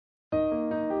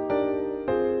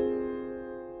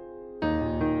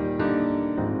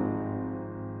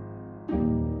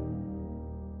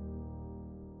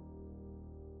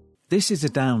This is a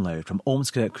download from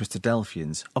Ormskirk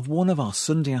Christadelphians of one of our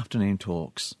Sunday afternoon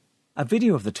talks. A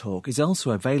video of the talk is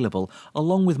also available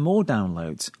along with more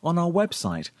downloads on our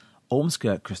website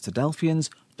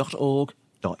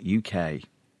ormskirkchristadelphians.org.uk.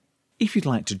 If you'd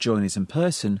like to join us in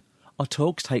person, our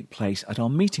talks take place at our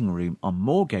meeting room on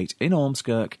Moorgate in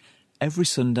Ormskirk every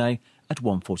Sunday at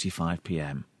 1:45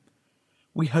 p.m.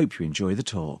 We hope you enjoy the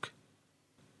talk.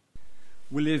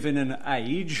 We live in an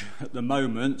age at the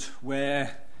moment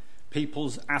where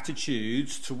people's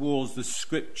attitudes towards the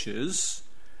scriptures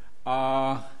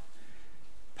are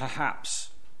perhaps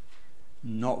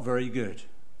not very good.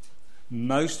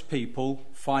 Most people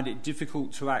find it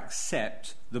difficult to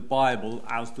accept the Bible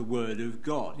as the Word of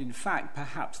God. In fact,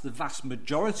 perhaps the vast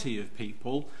majority of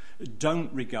people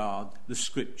don't regard the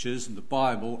scriptures and the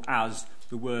Bible as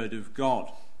the Word of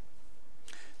God.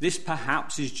 This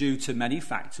perhaps is due to many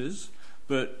factors,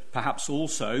 but perhaps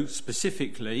also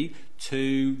specifically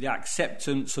to the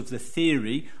acceptance of the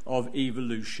theory of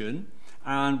evolution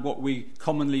and what we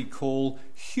commonly call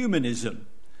humanism,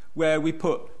 where we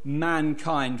put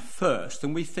mankind first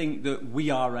and we think that we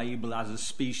are able as a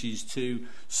species to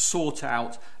sort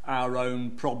out our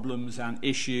own problems and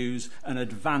issues and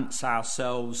advance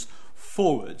ourselves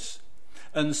forwards.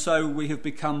 And so we have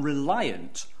become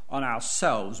reliant on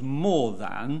ourselves more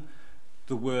than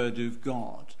the Word of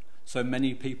God. So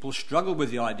many people struggle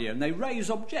with the idea and they raise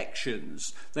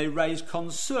objections, they raise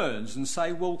concerns and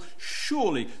say, well,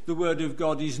 surely the Word of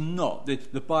God is not, the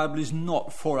Bible is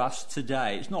not for us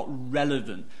today. It's not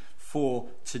relevant for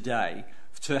today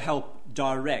to help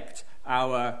direct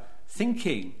our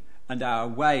thinking and our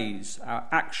ways, our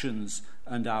actions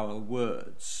and our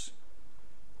words.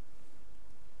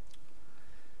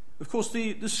 Of course,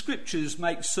 the scriptures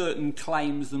make certain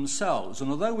claims themselves,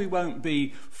 and although we won't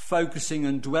be focusing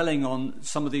and dwelling on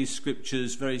some of these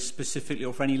scriptures very specifically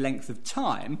or for any length of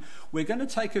time, we're going to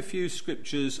take a few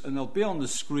scriptures, and they'll be on the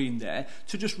screen there,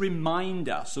 to just remind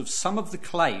us of some of the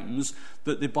claims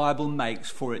that the Bible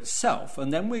makes for itself.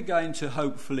 And then we're going to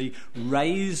hopefully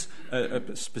raise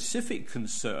a specific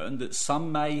concern that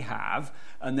some may have,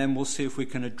 and then we'll see if we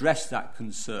can address that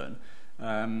concern.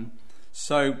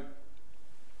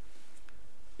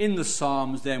 In the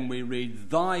Psalms, then, we read,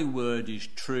 "Thy word is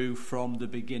true from the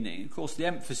beginning." Of course, the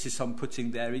emphasis I'm putting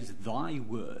there is thy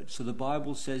word. So the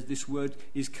Bible says this word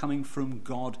is coming from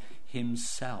God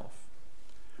himself.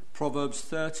 Proverbs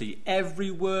 30, "Every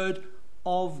word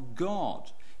of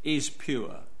God is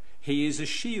pure. He is a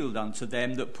shield unto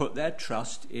them that put their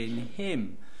trust in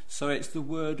him." So it's the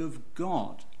word of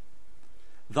God.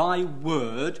 "Thy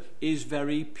word is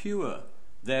very pure.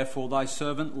 Therefore thy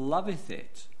servant loveth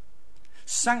it.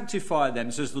 Sanctify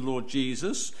them," says the Lord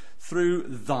Jesus, "through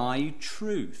thy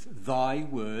truth." Thy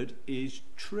word is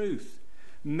truth.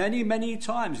 Many, many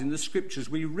times in the scriptures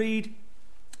we read,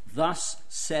 "Thus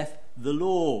saith the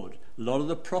Lord." A lot of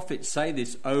the prophets say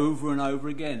this over and over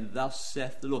again, "Thus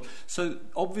saith the Lord." So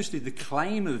obviously the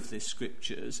claim of the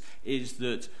scriptures is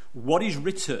that what is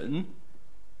written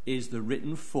is the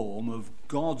written form of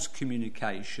God's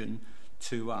communication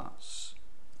to us.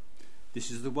 This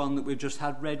is the one that we've just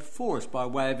had read for us by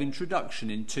way of introduction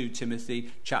in 2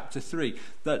 Timothy chapter 3.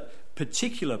 That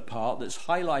particular part that's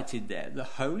highlighted there, the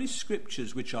Holy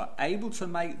Scriptures which are able to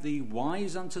make thee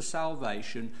wise unto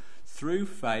salvation through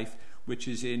faith which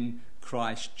is in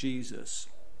Christ Jesus.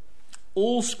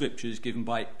 All Scripture is given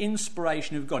by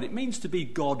inspiration of God. It means to be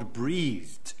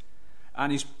God-breathed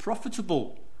and is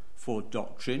profitable for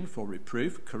doctrine, for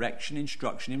reproof, correction,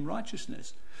 instruction in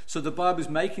righteousness. So the Bible is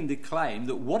making the claim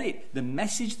that the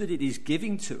message that it is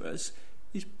giving to us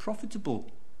is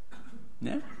profitable.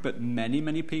 Yeah? But many,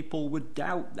 many people would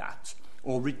doubt that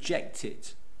or reject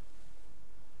it.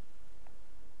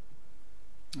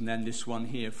 And then this one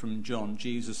here from John,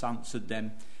 Jesus answered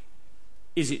them,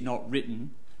 "Is it not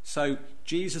written?" So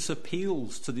Jesus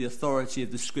appeals to the authority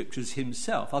of the scriptures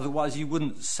himself. Otherwise he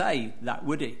wouldn't say that,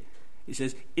 would he? He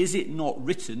says, "Is it not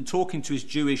written?" Talking to his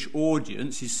Jewish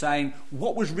audience, he's saying,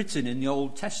 what was written in the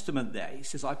Old Testament there? He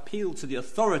says, I appeal to the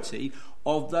authority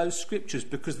of those scriptures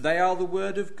because they are the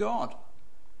word of God.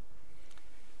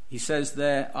 He says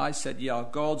there, "I said, ye are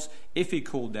gods, if he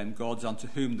called them gods, unto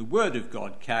whom the word of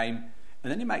God came."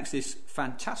 And then he makes this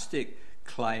fantastic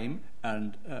claim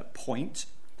and point,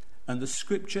 "And the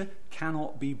scripture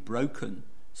cannot be broken,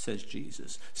 says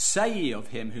Jesus. Say ye of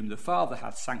him whom the Father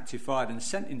hath sanctified and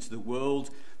sent into the world,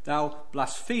 thou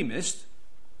blasphemest,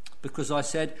 because I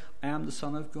said, I am the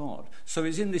Son of God." So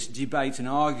he's in this debate and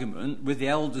argument with the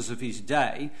elders of his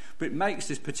day, but it makes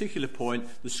this particular point,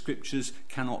 the scriptures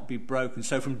cannot be broken.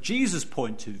 So from Jesus'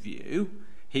 point of view,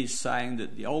 he's saying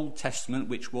that the Old Testament,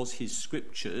 which was his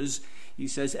scriptures, he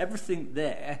says everything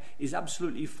there is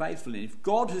absolutely faithful. And if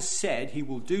God has said he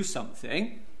will do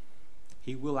something,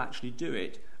 he will actually do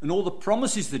it. And all the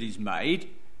promises that he's made,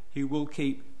 he will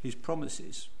keep his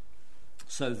promises.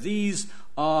 So these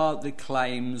are the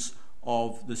claims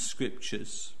of the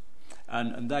Scriptures.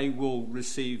 And they will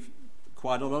receive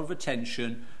quite a lot of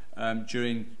attention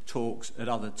during talks at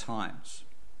other times.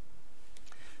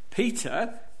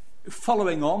 Peter,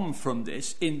 following on from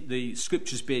this, in the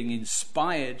Scriptures being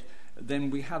inspired, then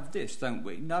we have this, don't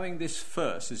we? Knowing this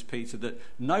first, says Peter, that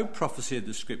no prophecy of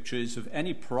the Scripture is of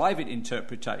any private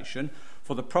interpretation,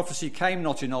 for the prophecy came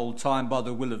not in old time by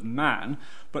the will of man,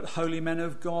 but holy men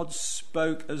of God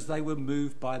spoke as they were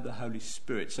moved by the Holy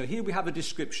Spirit. So here we have a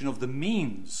description of the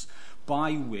means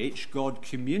by which God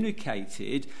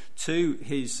communicated to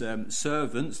his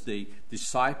servants, the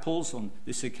disciples on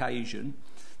this occasion,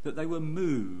 that they were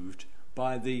moved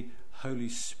by the Holy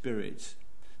Spirit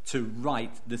to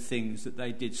write the things that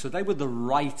they did. So they were the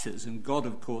writers, and God,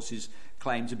 of course, is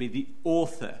claimed to be the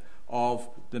author of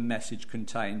the message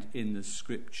contained in the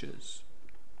Scriptures.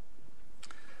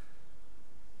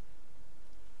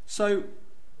 So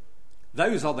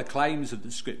those are the claims of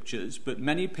the Scriptures, but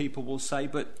many people will say,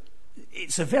 but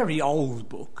it's a very old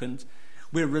book, and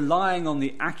we're relying on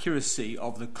the accuracy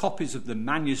of the copies of the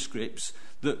manuscripts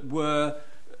that were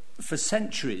for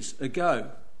centuries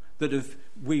ago,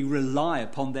 we rely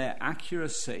upon their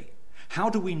accuracy. How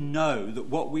do we know that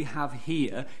what we have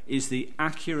here is the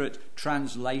accurate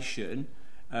translation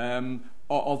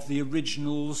of the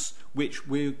originals, which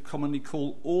we commonly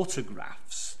call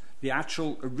autographs, the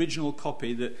actual original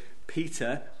copy that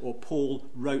Peter or Paul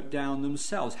wrote down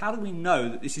themselves? How do we know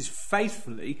that this is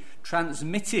faithfully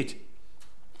transmitted?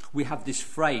 We have this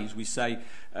phrase, we say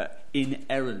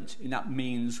inerrant, and that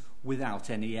means without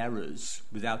any errors.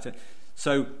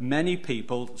 So many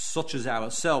people, such as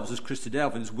ourselves as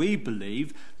Christadelphians, we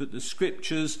believe that the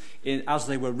Scriptures, as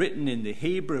they were written in the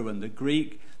Hebrew and the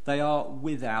Greek, they are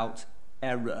without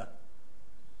error.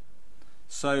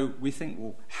 So we think,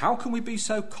 well, how can we be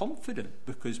so confident?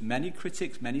 Because many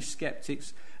critics, many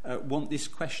skeptics want this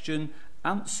question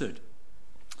answered.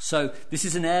 So this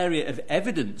is an area of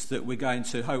evidence that we're going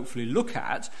to hopefully look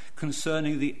at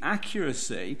concerning the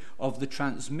accuracy of the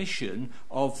transmission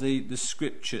of the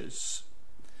Scriptures.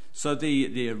 So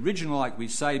the original, like we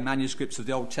say, manuscripts of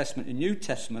the Old Testament and New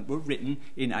Testament were written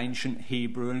in ancient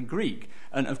Hebrew and Greek.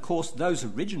 And of course those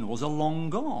originals are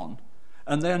long gone,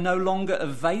 and they are no longer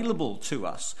available to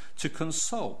us to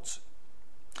consult.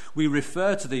 We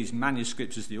refer to these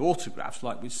manuscripts as the autographs,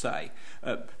 like we say,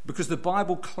 because the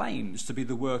Bible claims to be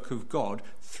the work of God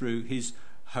through his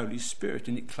Holy Spirit,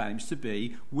 and it claims to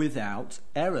be without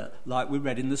error, like we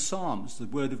read in the Psalms. The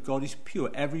word of God is pure.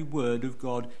 Every word of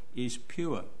God is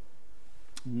pure.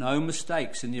 No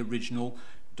mistakes in the original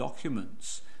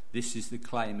documents. This is the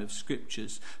claim of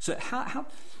Scriptures. So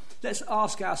let's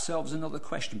ask ourselves another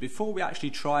question. Before we actually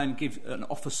try and give and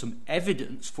offer some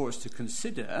evidence for us to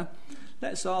consider,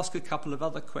 let's ask a couple of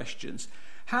other questions.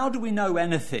 How do we know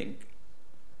anything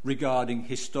regarding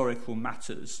historical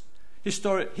matters?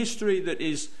 History that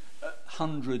is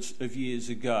hundreds of years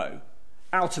ago,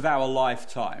 out of our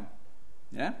lifetime.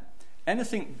 Yeah?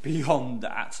 Anything beyond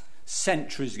that,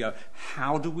 centuries ago.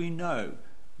 How do we know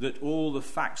that all the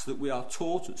facts that we are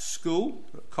taught at school,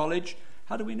 at college,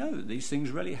 how do we know that these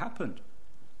things really happened?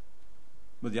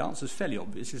 Well, the answer is fairly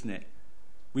obvious, isn't it?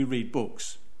 We read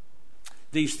books.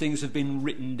 These things have been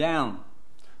written down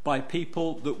by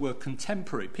people that were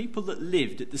contemporary, people that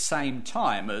lived at the same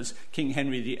time as King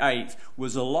Henry VIII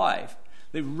was alive.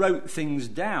 They wrote things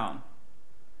down.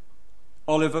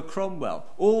 Oliver Cromwell.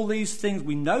 All these things,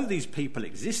 we know these people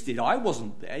existed. I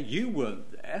wasn't there, you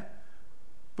weren't there.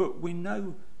 But we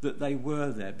know that they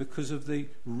were there because of the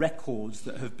records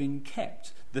that have been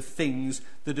kept, the things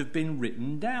that have been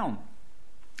written down.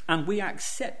 And we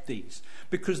accept these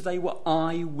because they were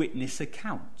eyewitness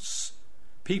accounts.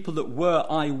 People that were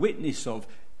eyewitness of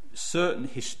certain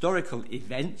historical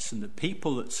events and the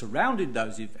people that surrounded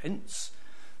those events,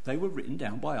 they were written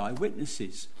down by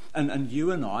eyewitnesses. And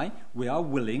you and I, we are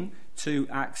willing to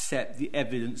accept the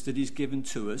evidence that is given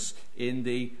to us in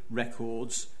the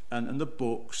records and the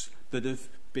books that have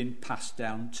been passed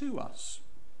down to us.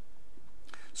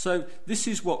 So this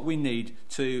is what we need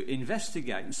to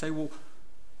investigate and say, well,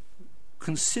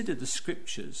 consider the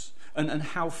Scriptures and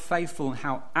how faithful and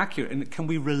how accurate, and can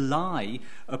we rely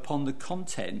upon the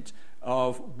content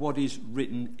of what is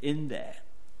written in there?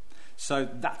 So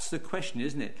that's the question,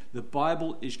 isn't it? The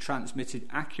Bible is transmitted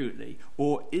accurately,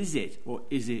 or is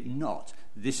it not?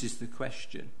 This is the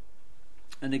question.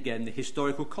 And again, the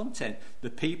historical content, the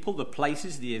people, the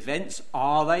places, the events,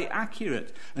 are they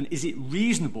accurate? And is it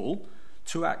reasonable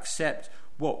to accept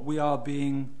what we are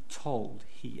being told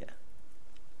here?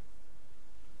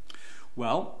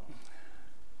 Well,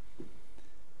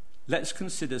 let's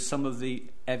consider some of the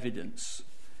evidence.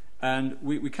 And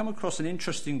we come across an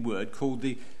interesting word called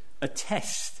a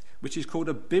test, which is called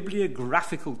a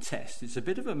bibliographical test. It's a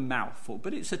bit of a mouthful,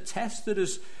 but it's a test that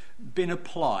has been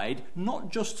applied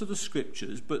not just to the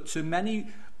scriptures, but to many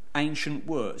ancient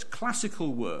works,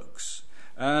 classical works.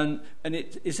 And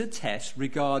it is a test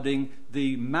regarding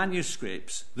the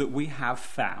manuscripts that we have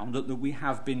found, that we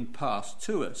have been passed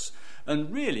to us.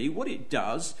 And really what it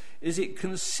does is it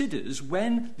considers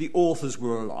when the authors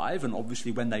were alive, and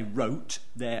obviously when they wrote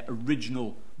their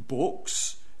original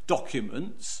books,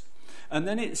 documents, and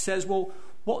then it says, well,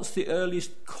 what's the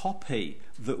earliest copy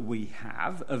that we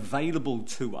have available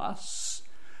to us?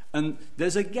 And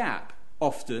there's a gap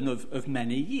often of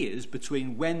many years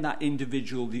between when that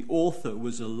individual, the author,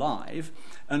 was alive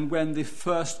and when the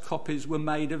first copies were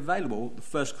made available, the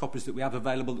first copies that we have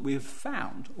available that we have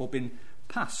found or been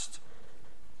passed.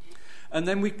 And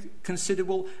then we consider,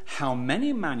 well, how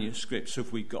many manuscripts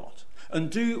have we got?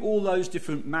 And do all those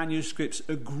different manuscripts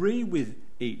agree with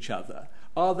each other?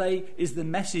 Is the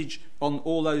message on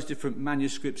all those different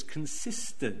manuscripts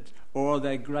consistent? Or are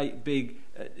there great big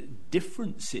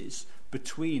differences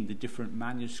between the different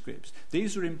manuscripts?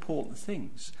 These are important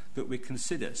things that we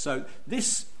consider. So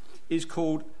this is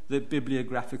called the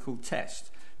bibliographical test.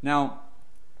 Now,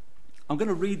 I'm going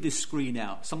to read this screen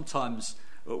out. Sometimes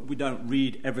we don't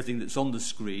read everything that's on the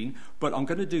screen, but I'm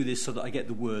going to do this so that I get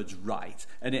the words right.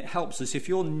 And it helps us. If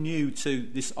you're new to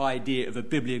this idea of a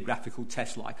bibliographical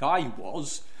test like I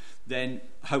was, then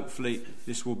hopefully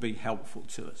this will be helpful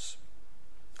to us.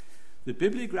 The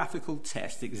bibliographical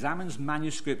test examines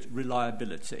manuscript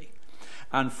reliability.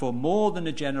 And for more than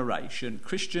a generation,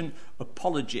 Christian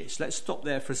apologists, let's stop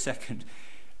there for a second,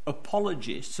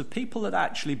 apologists are people that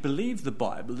actually believe the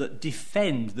Bible, that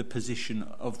defend the position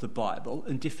of the Bible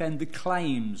and defend the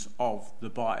claims of the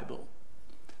Bible.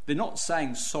 They're not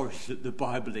saying sorry that the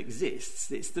Bible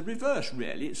exists. It's the reverse,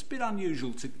 really. It's a bit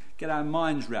unusual to get our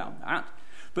minds around that.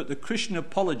 But the Christian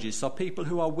apologists are people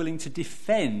who are willing to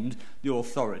defend the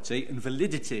authority and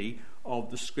validity of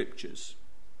the scriptures.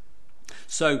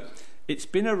 So it's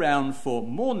been around for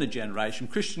more than a generation.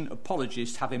 Christian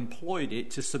apologists have employed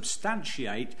it to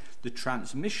substantiate the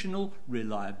transmissional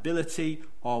reliability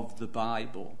of the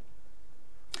Bible.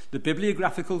 The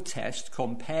bibliographical test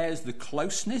compares the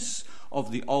closeness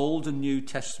of the Old and New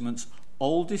Testament's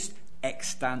oldest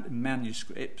extant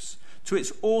manuscripts to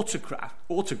its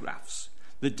autographs,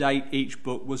 the date each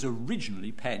book was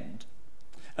originally penned.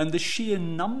 And the sheer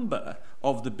number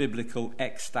of the biblical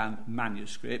extant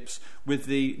manuscripts with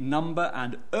the number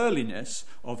and earliness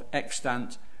of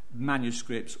extant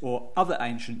manuscripts or other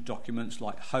ancient documents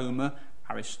like Homer,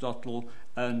 Aristotle,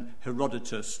 and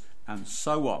Herodotus, and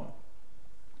so on.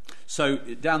 So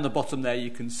down the bottom there you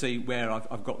can see where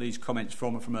I've got these comments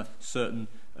from a certain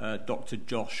Dr.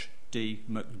 Josh D.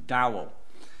 McDowell.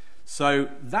 So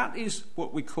that is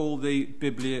what we call the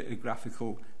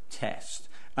bibliographical test.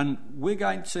 And we're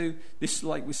going to, this,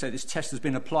 like we say, this test has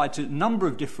been applied to a number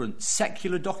of different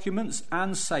secular documents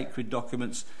and sacred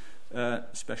documents,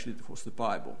 especially, of course, the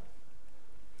Bible.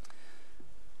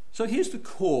 So here's the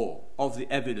core of the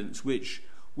evidence which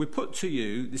we put to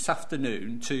you this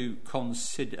afternoon to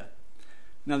consider.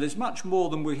 Now, there's much more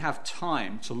than we have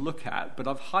time to look at, but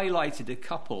I've highlighted a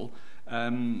couple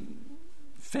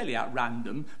fairly at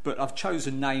random, but I've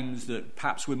chosen names that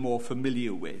perhaps we're more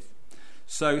familiar with.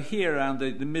 So here around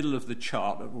the middle of the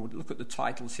chart, we'll look at the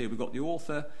titles here. We've got the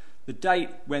author, the date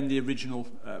when the original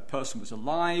person was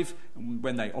alive, and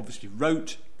when they obviously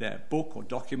wrote their book or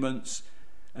documents.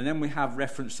 And then we have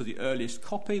reference to the earliest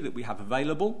copy that we have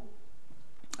available,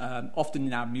 often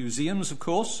in our museums, of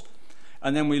course.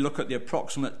 And then we look at the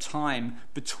approximate time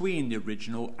between the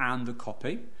original and the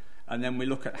copy. And then we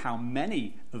look at how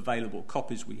many available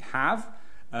copies we have.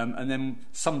 And then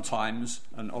sometimes,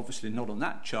 and obviously not on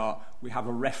that chart, we have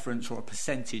a reference or a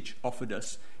percentage offered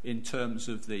us in terms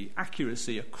of the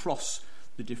accuracy across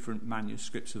the different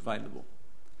manuscripts available.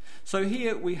 So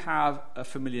here we have a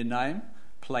familiar name,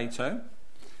 Plato,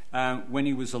 when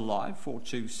he was alive,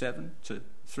 427 to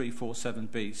 347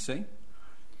 BC.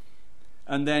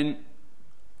 And then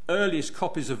earliest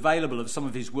copies available of some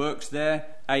of his works there,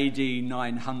 AD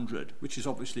 900, which is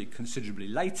obviously considerably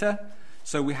later.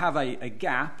 So we have a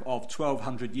gap of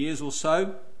 1,200 years or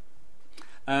so,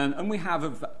 and we have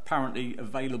apparently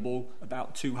available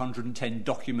about 210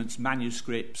 documents,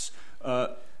 manuscripts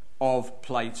of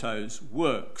Plato's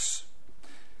works.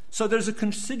 So there's a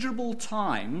considerable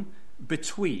time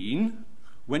between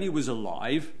when he was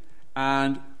alive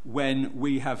and when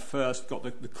we have first got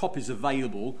the copies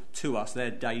available to us.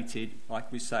 They're dated,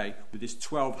 like we say, with this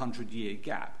 1200-year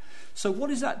gap. So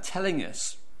what is that telling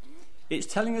us? It's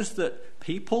telling us that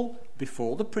people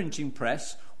before the printing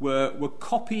press were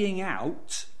copying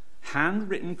out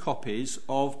handwritten copies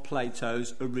of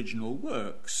Plato's original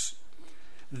works.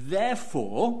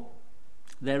 Therefore,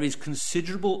 there is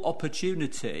considerable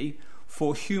opportunity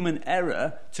for human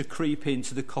error to creep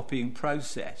into the copying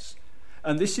process.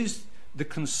 And this is the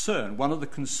concern, one of the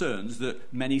concerns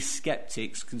that many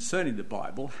skeptics concerning the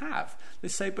Bible have. They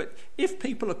say, but if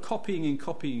people are copying and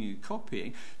copying and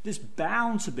copying, there's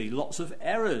bound to be lots of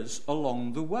errors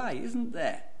along the way, isn't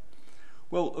there?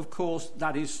 Well, of course,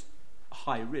 that is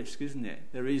high risk, isn't it?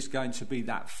 There is going to be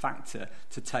that factor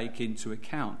to take into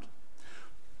account.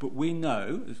 But we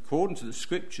know, according to the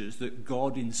scriptures, that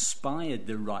God inspired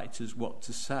the writers what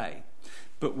to say.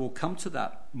 But we'll come to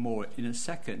that more in a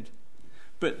second.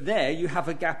 But there you have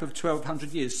a gap of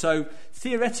 1200 years. So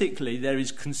theoretically, there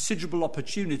is considerable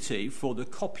opportunity for the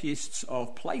copyists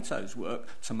of Plato's work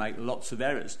to make lots of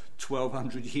errors,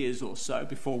 1200 years or so,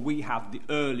 before we have the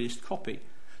earliest copy.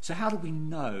 So how do we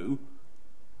know?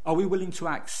 Are we willing to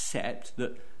accept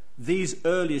that these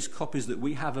earliest copies that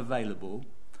we have available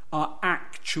are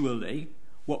actually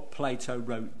what Plato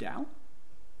wrote down?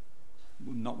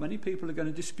 Well, not many people are going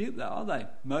to dispute that, are they?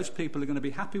 Most people are going to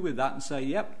be happy with that and say,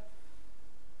 yep,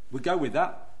 we go with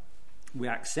that. We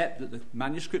accept that the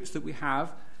manuscripts that we have,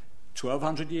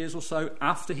 1200 years or so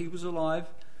after he was alive,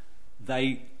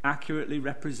 they accurately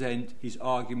represent his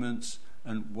arguments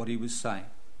and what he was saying.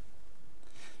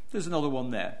 There's another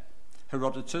one there.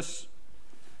 Herodotus,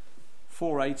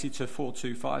 480 to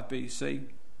 425 BC.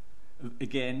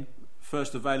 Again,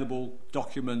 first available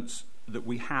documents that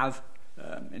we have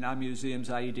in our museums,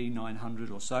 AD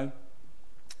 900 or so,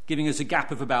 giving us a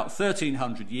gap of about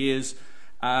 1300 years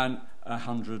and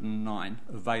 109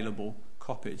 available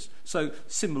copies. So,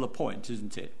 similar point,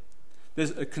 isn't it?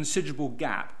 There's a considerable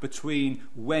gap between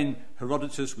when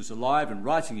Herodotus was alive and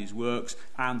writing his works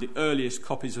and the earliest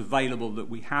copies available that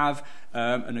we have,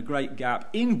 and a great gap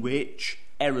in which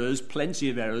errors, plenty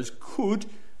of errors, could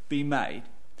be made.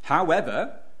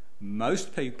 However,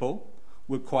 most people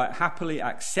would quite happily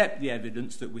accept the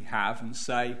evidence that we have and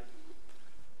say,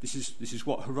 this is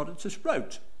what Herodotus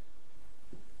wrote.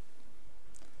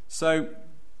 So,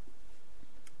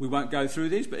 we won't go through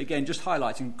these, but again, just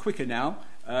highlighting quicker now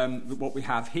what we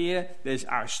have here. There's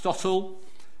Aristotle,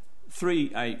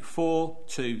 384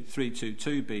 to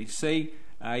 322 BC.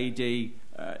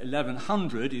 AD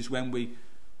 1100 is when we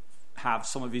have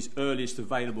some of his earliest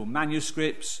available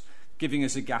manuscripts, giving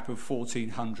us a gap of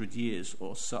 1400 years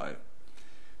or so.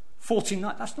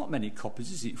 49, that's not many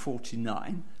copies, is it?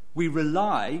 49. We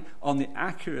rely on the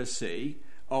accuracy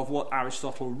of what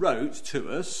Aristotle wrote to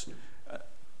us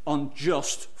on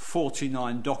just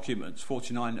 49 documents,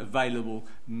 49 available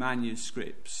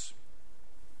manuscripts.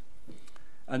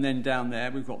 And then down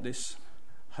there we've got this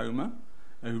Homer,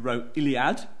 who wrote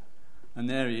Iliad, and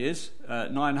there he is,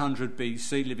 900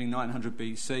 BC, living 900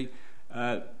 BC,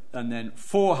 and then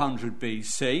 400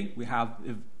 BC, we have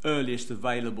the earliest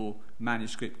available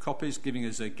manuscript copies, giving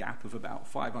us a gap of about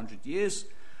 500 years.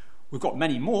 We've got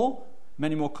many more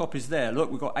copies there.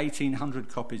 Look, we've got 1,800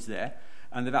 copies there,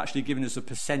 and they've actually given us a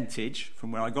percentage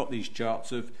from where I got these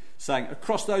charts of saying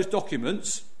across those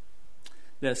documents,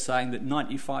 they're saying that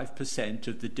 95%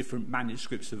 of the different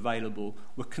manuscripts available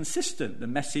were consistent. The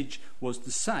message was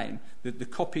the same, that the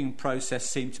copying process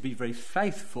seemed to be very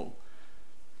faithful.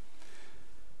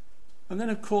 And then,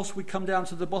 of course, we come down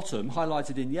to the bottom,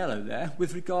 highlighted in yellow there,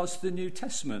 with regards to the New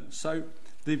Testament. So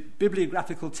the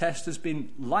bibliographical test has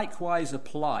been likewise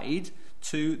applied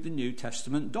to the New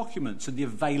Testament documents and the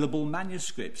available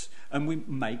manuscripts. And we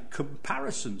make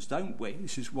comparisons, don't we?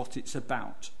 This is what it's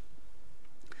about.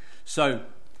 So,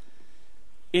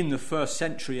 in the 1st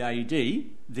century AD,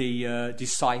 the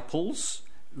disciples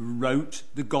wrote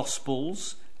the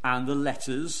Gospels and the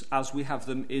letters as we have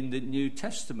them in the New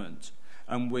Testament.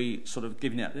 And we sort of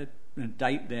given it a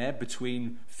date there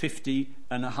between 50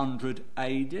 and 100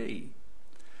 AD.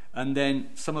 And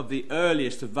then some of the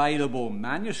earliest available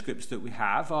manuscripts that we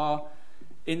have are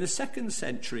in the 2nd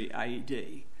century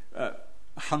AD,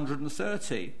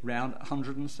 130, round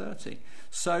 130.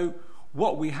 So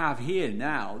what we have here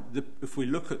now, if we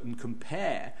look at and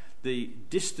compare the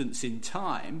distance in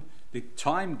time, the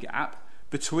time gap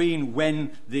between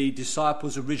when the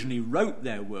disciples originally wrote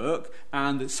their work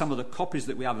and some of the copies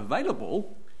that we have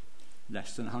available,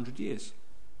 less than 100 years.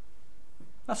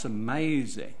 That's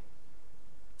amazing.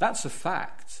 That's a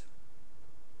fact.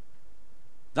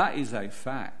 That is a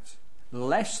fact.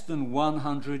 Less than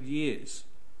 100 years.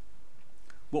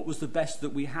 What was the best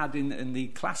that we had in the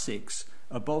classics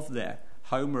above there?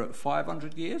 Homer at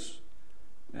 500 years?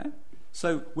 Yeah?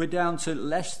 So we're down to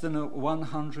less than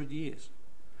 100 years.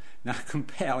 Now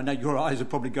compare, I know your eyes are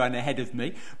probably going ahead of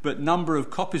me, but number of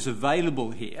copies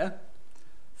available here,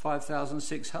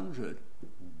 5,600.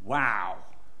 Wow.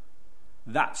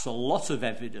 That's a lot of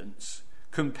evidence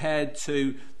compared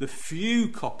to the few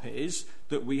copies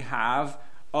that we have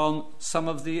on some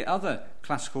of the other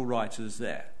classical writers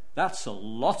there. That's a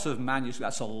lot of manuscripts,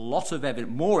 that's a lot of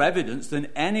evidence, more evidence than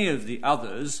any of the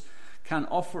others can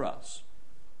offer us.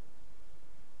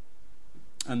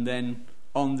 And then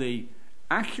on the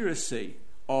accuracy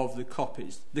of the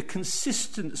copies, the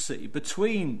consistency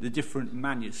between the different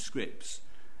manuscripts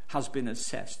has been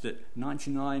assessed at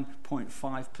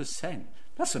 99.5%.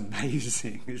 That's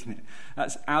amazing, isn't it?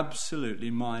 That's absolutely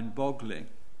mind-boggling.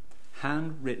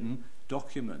 Handwritten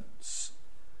documents.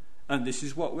 And this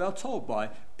is what we are told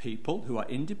by people who are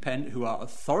independent, who are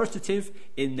authoritative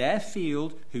in their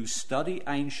field, who study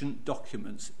ancient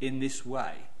documents in this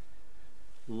way.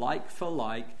 Like for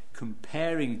like,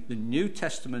 comparing the New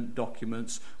Testament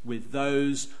documents with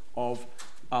those of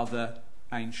other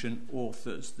ancient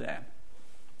authors there.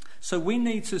 So we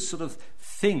need to sort of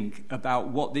think about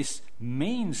what this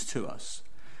means to us.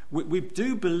 We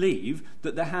do believe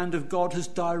that the hand of God has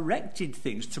directed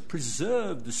things to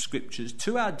preserve the scriptures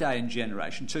to our day and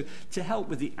generation, to help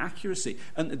with the accuracy.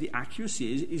 And the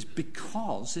accuracy is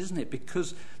because, isn't it?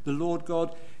 Because the Lord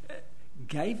God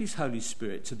gave his Holy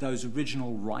Spirit to those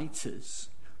original writers,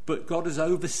 but God has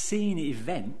overseen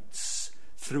events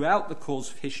throughout the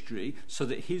course of history so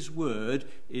that his word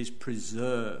is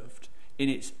preserved in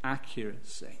its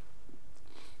accuracy.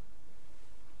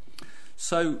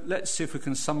 So let's see if we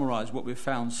can summarise what we've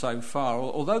found so far.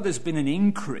 Although there's been an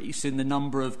increase in the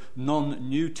number of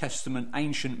non-New Testament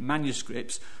ancient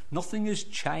manuscripts, nothing has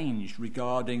changed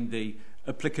regarding the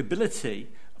applicability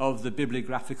of the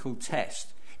bibliographical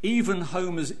test. Even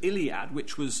Homer's Iliad,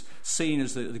 which was seen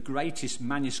as the greatest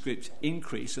manuscript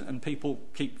increase, and people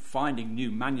keep finding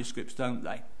new manuscripts, don't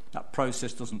they? That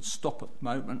process doesn't stop at the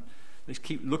moment. They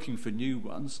keep looking for new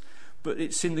ones. But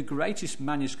it's in the greatest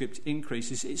manuscript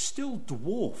increases, it's still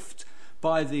dwarfed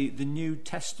by the New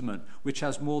Testament, which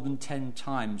has more than 10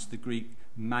 times the Greek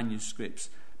manuscripts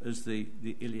as the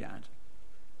Iliad.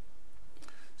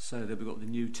 So there we've got the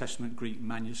New Testament Greek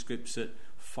manuscripts at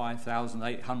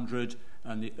 5,800,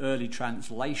 and the early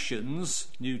translations,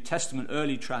 New Testament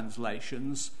early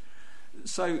translations.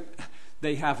 So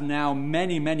they have now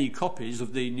many, many copies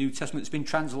of the New Testament that's been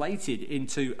translated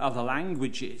into other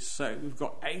languages. So we've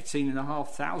got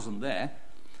 18,500 there.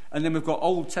 And then we've got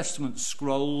Old Testament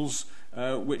scrolls,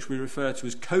 which we refer to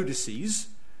as codices,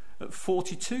 at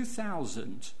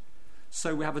 42,000.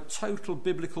 So we have a total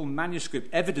biblical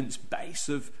manuscript evidence base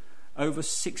of over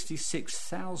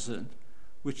 66,000,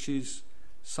 which is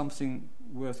something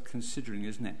worth considering,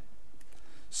 isn't it?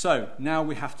 So now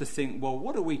we have to think, well,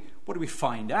 what do we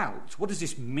find out? What does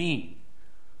this mean?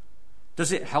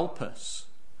 Does it help us?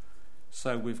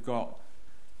 So we've got,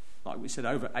 like we said,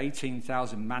 over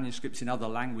 18,000 manuscripts in other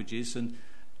languages, and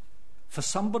for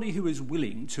somebody who is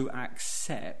willing to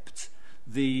accept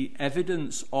the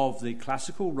evidence of the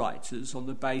classical writers on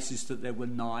the basis that there were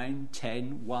 9,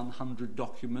 10, 100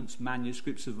 documents,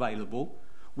 manuscripts available,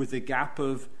 with a gap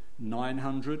of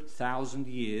 900,000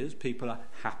 years, people are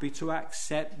happy to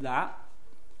accept that,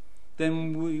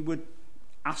 then we would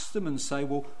ask them and say,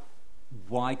 well,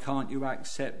 why can't you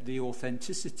accept the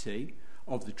authenticity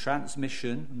of the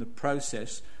transmission and the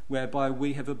process whereby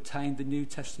we have obtained the New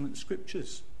Testament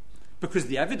scriptures? Because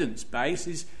the evidence base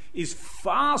is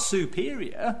far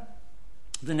superior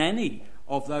than any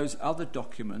of those other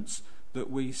documents that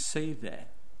we see there.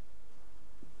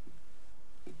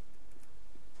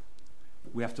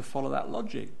 We have to follow that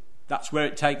logic. That's where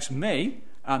it takes me,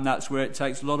 and that's where it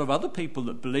takes a lot of other people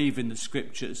that believe in the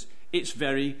scriptures. It's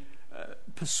very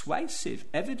persuasive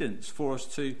evidence for us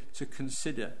to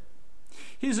consider.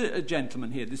 Here's a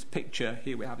gentleman here. This picture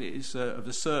here we have is of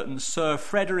a certain Sir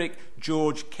Frederick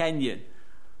George Kenyon.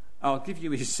 I'll give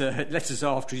you his letters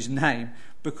after his name,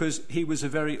 because he was a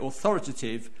very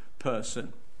authoritative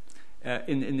person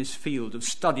in this field of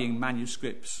studying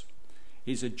manuscripts.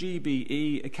 He's a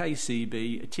GBE, a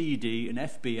KCB, a TD, an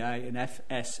FBA, an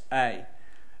FSA.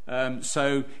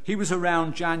 So he was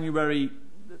around January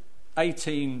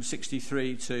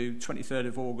 1863 to 23rd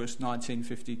of August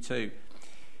 1952.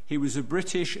 He was a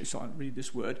British, so I read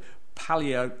this word,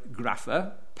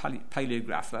 paleographer,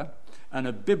 and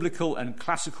a biblical and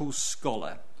classical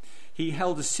scholar. he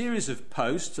held a series of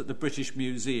posts at the British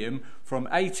Museum from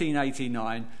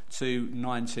 1889 to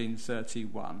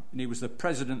 1931. And he was the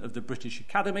president of the British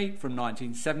Academy from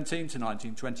 1917 to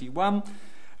 1921.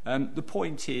 The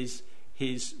point is,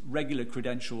 his regular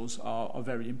credentials are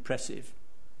very impressive.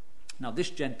 Now, this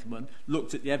gentleman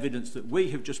looked at the evidence that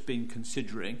we have just been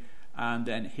considering, and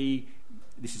then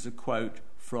this is a quote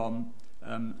from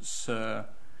Sir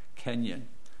Kenyon.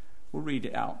 We'll read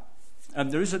it out.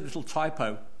 There is a little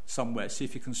typo somewhere. See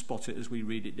if you can spot it as we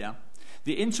read it down.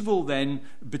 The interval then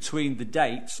between the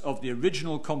dates of the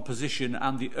original composition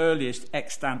and the earliest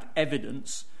extant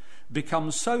evidence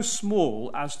becomes so small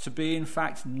as to be in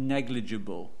fact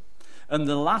negligible, and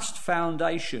the last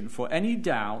foundation for any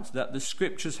doubt that the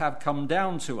scriptures have come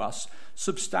down to us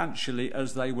substantially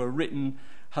as they were written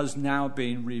has now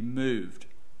been removed.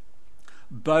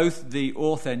 Both the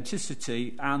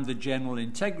authenticity and the general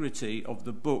integrity of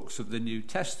the books of the New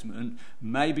Testament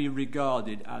may be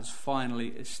regarded as finally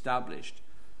established.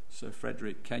 Sir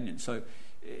Frederick Kenyon. So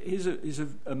he's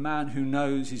a man who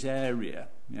knows his area,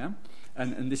 yeah?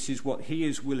 And this is what he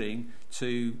is willing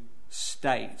to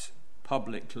state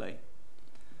publicly.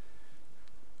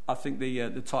 I think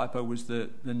the typo was the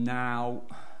now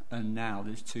and now.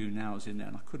 There's two nows in there,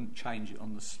 and I couldn't change it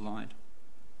on the slide.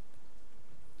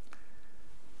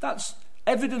 That's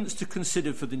evidence to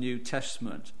consider for the New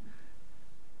Testament.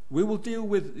 We will deal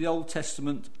with the Old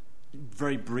Testament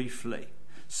very briefly.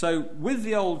 So with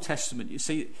the Old Testament, you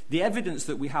see, the evidence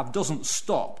that we have doesn't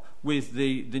stop with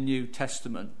the New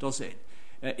Testament, does it?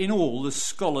 In all, the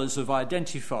scholars have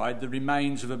identified the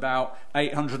remains of about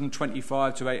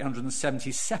 825 to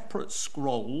 870 separate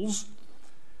scrolls.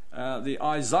 The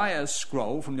Isaiah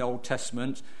scroll from the Old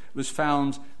Testament was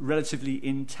found relatively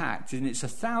intact, and it's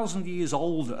 1,000 years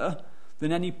older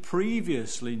than any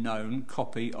previously known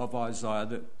copy of Isaiah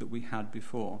that we had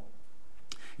before.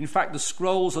 In fact, the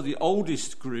scrolls are the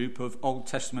oldest group of Old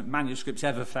Testament manuscripts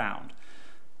ever found.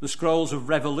 The scrolls have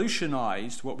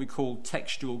revolutionized what we call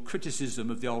textual criticism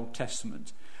of the Old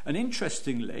Testament. And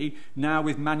interestingly, now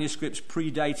with manuscripts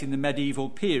predating the medieval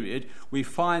period, we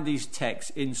find these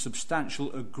texts in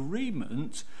substantial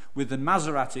agreement with the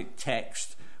Masoretic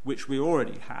text, which we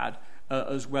already had,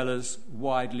 as well as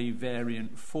widely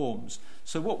variant forms.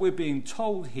 So what we're being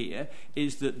told here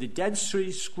is that the Dead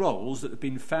Sea Scrolls that have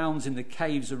been found in the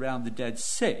caves around the Dead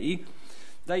Sea,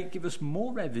 they give us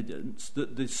more evidence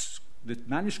that the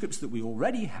manuscripts that we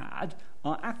already had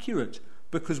are accurate,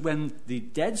 because when the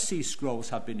Dead Sea Scrolls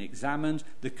have been examined,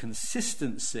 the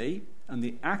consistency and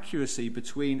the accuracy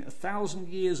between 1,000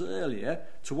 years earlier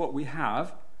to what we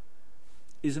have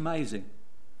is amazing.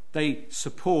 They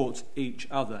support each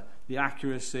other. The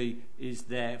accuracy is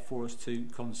there for us to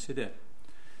consider.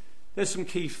 There's some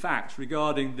key facts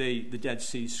regarding the Dead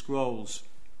Sea Scrolls.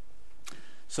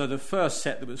 So the first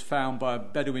set that was found by a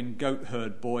Bedouin goat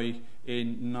herd boy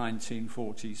in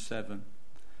 1947.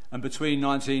 And between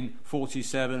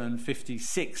 1947 and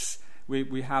 56,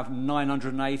 we have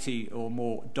 980 or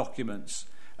more documents,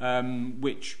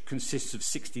 which consists of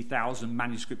 60,000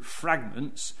 manuscript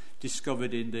fragments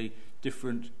discovered in the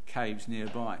different caves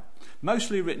nearby.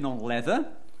 Mostly written on leather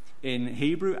in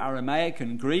Hebrew, Aramaic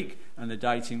and Greek, and they're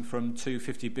dating from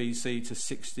 250 BC to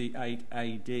 68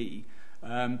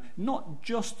 AD. Not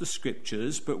just the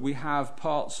scriptures, but we have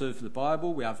parts of the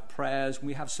Bible, we have prayers, and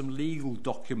we have some legal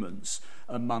documents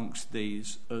amongst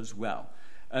these as well.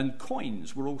 And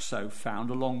coins were also found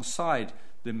alongside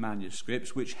the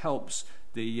manuscripts, which helps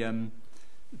the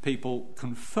people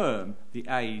confirm the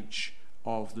age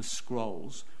of the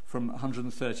scrolls from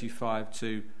 135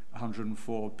 to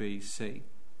 104 BC.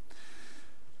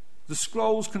 The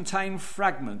scrolls contain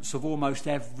fragments of almost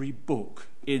every book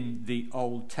in the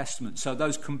Old Testament. So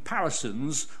those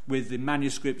comparisons with the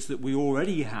manuscripts that we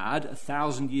already had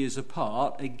 1,000 years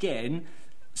apart, again,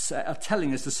 are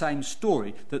telling us the same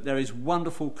story, that there is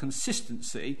wonderful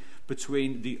consistency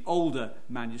between the older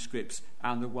manuscripts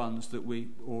and the ones that we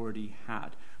already had.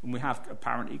 And we have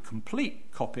apparently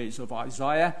complete copies of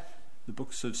Isaiah, the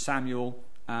books of Samuel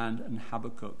and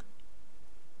Habakkuk.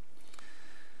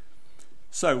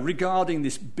 So regarding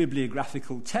this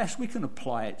bibliographical test, we can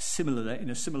apply it in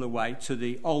a similar way to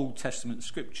the Old Testament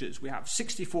scriptures. We have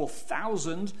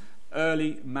 64,000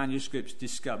 early manuscripts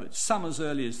discovered, some as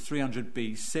early as 300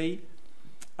 BC,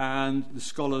 and the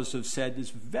scholars have said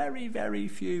there's very, very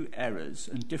few errors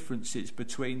and differences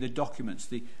between the documents,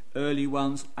 the early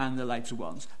ones and the later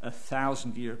ones,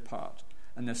 1,000 years apart.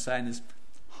 And they're saying there's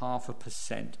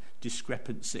 0.5%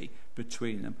 discrepancy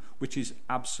between them, which is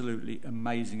absolutely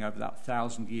amazing over that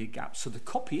 1,000-year gap. So the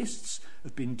copyists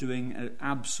have been doing an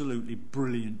absolutely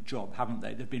brilliant job, haven't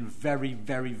they? They've been very,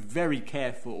 very, very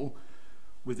careful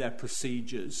with their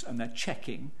procedures and their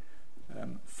checking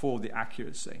for the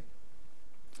accuracy.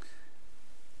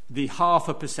 The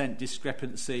 0.5%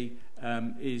 discrepancy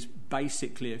is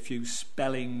basically a few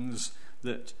spellings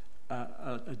that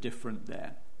are different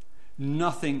there.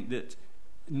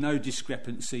 No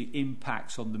discrepancy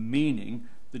impacts on the meaning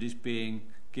that is being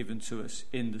given to us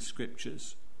in the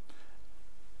scriptures.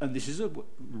 And this is a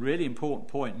really important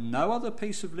point. No other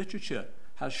piece of literature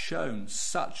has shown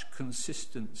such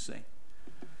consistency.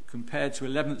 Compared to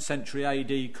 11th century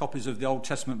AD copies of the Old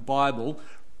Testament Bible,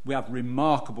 we have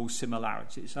remarkable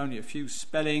similarities. Only a few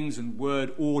spellings and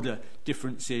word order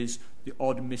differences, the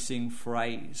odd missing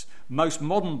phrase. Most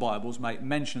modern Bibles make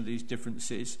mention of these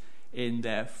differences in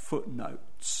their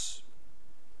footnotes.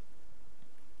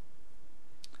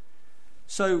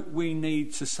 So we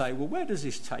need to say, well, where does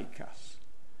this take us?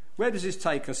 Where does this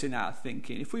take us in our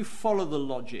thinking? If we follow the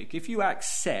logic, if you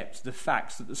accept the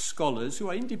facts that the scholars, who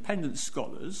are independent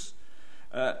scholars,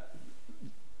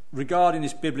 regarding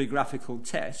this bibliographical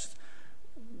test,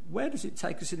 where does it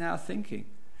take us in our thinking?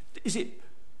 Is it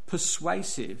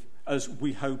persuasive as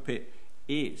we hope it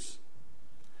is?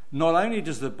 Not only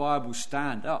does the Bible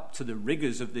stand up to the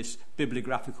rigours of this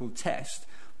bibliographical test,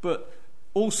 but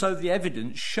also the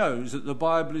evidence shows that the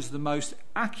Bible is the most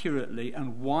accurately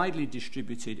and widely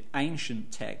distributed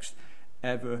ancient text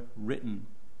ever written.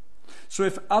 So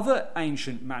if other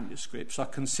ancient manuscripts are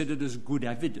considered as good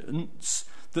evidence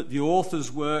that the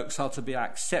author's works are to be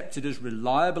accepted as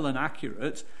reliable and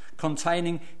accurate,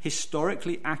 containing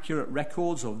historically accurate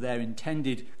records of their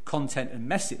intended content and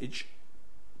message,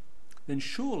 then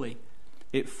surely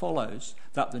it follows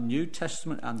that the New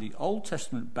Testament and the Old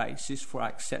Testament basis for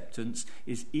acceptance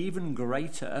is even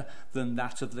greater than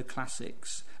that of the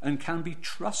classics and can be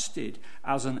trusted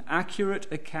as an accurate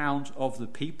account of the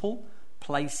people,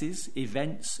 places,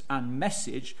 events, and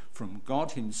message from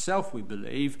God himself, we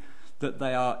believe, that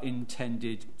they are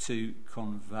intended to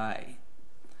convey.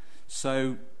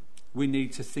 So we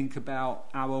need to think about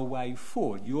our way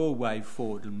forward, your way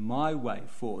forward and my way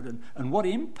forward, and what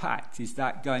impact is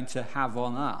that going to have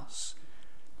on us?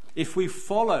 If we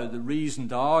follow the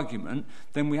reasoned argument,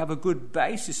 then we have a good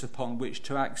basis upon which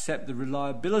to accept the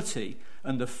reliability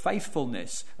and the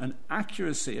faithfulness and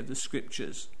accuracy of the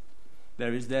scriptures.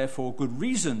 There is therefore good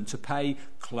reason to pay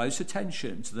close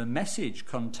attention to the message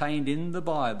contained in the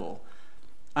Bible.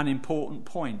 An important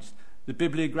point, the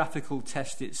bibliographical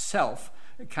test itself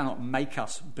cannot make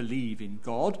us believe in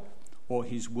God or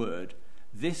his word.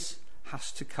 This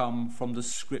has to come from the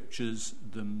scriptures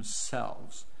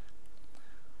themselves,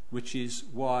 which is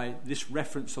why this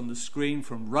reference on the screen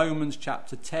from Romans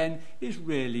chapter 10 is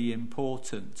really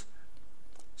important.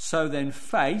 So then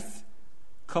faith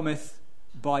cometh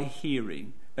by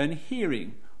hearing, and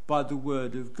hearing by the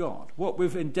word of God. What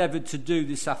we've endeavoured to do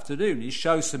this afternoon is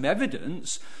show some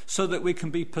evidence so that we can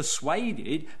be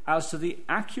persuaded as to the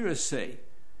accuracy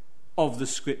of the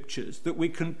scriptures, that we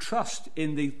can trust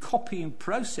in the copying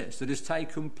process that has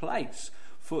taken place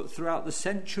throughout the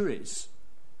centuries.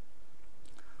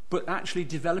 But actually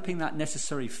developing that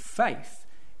necessary faith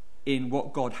in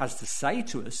what God has to say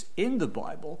to us in the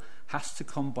Bible has to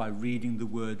come by reading the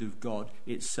word of God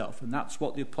itself. And that's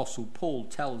what the Apostle Paul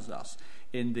tells us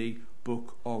in the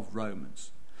book of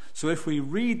Romans. So if we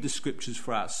read the scriptures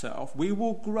for ourselves, we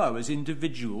will grow as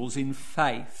individuals in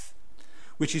faith,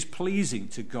 which is pleasing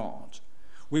to God.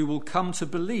 We will come to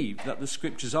believe that the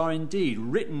scriptures are indeed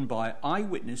written by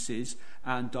eyewitnesses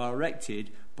and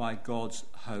directed by God's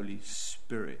Holy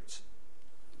Spirit.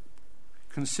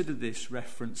 Consider this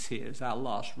reference here as our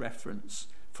last reference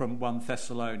from 1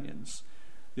 Thessalonians.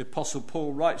 The Apostle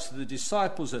Paul writes to the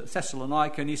disciples at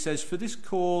Thessalonica, and he says, "For this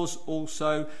cause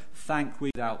also thank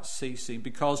we without ceasing,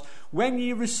 because when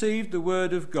ye received the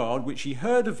word of God, which ye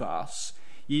heard of us,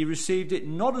 ye received it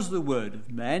not as the word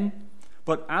of men,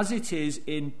 but as it is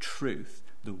in truth,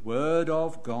 the word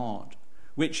of God,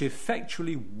 which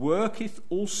effectually worketh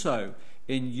also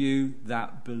in you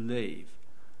that believe."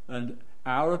 And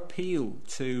our appeal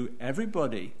to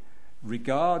everybody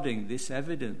regarding this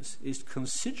evidence is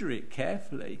consider it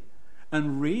carefully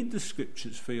and read the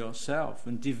scriptures for yourself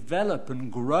and develop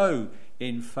and grow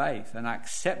in faith and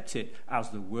accept it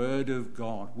as the word of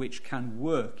God, which can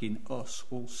work in us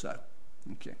also.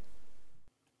 Okay.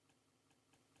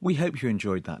 We hope you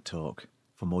enjoyed that talk.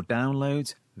 For more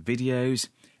downloads, videos,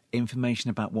 information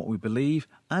about what we believe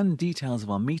and details of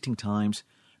our meeting times,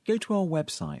 go to our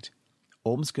website,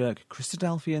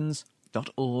 ormskirkchristadelphians.org.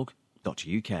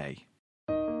 www.ccc.org.uk.